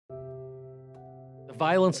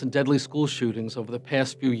violence and deadly school shootings over the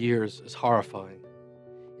past few years is horrifying.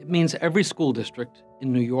 It means every school district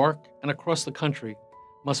in New York and across the country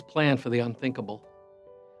must plan for the unthinkable.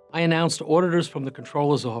 I announced auditors from the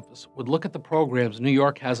Comptroller's Office would look at the programs New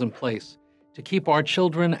York has in place to keep our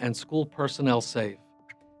children and school personnel safe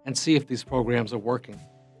and see if these programs are working.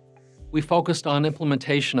 We focused on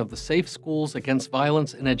implementation of the Safe Schools Against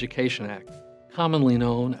Violence in Education Act, commonly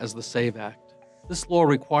known as the SAVE Act. This law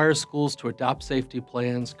requires schools to adopt safety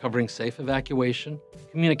plans covering safe evacuation,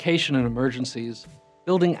 communication in emergencies,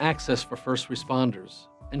 building access for first responders,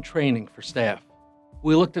 and training for staff.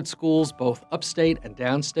 We looked at schools both upstate and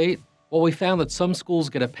downstate. While we found that some schools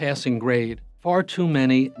get a passing grade, far too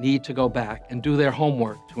many need to go back and do their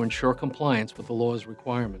homework to ensure compliance with the law's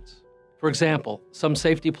requirements. For example, some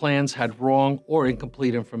safety plans had wrong or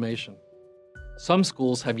incomplete information. Some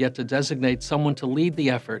schools have yet to designate someone to lead the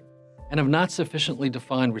effort and have not sufficiently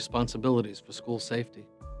defined responsibilities for school safety.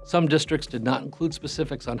 Some districts did not include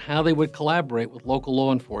specifics on how they would collaborate with local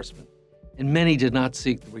law enforcement, and many did not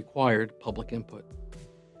seek the required public input.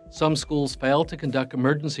 Some schools failed to conduct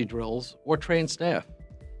emergency drills or train staff,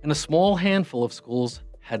 and a small handful of schools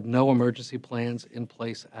had no emergency plans in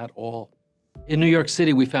place at all. In New York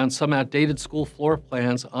City, we found some outdated school floor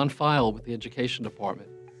plans on file with the Education Department.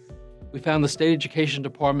 We found the State Education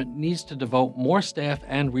Department needs to devote more staff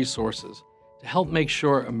and resources to help make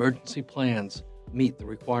sure emergency plans meet the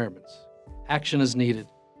requirements. Action is needed.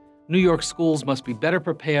 New York schools must be better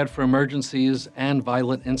prepared for emergencies and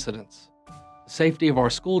violent incidents. The safety of our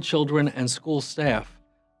school children and school staff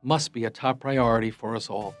must be a top priority for us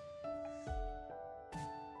all.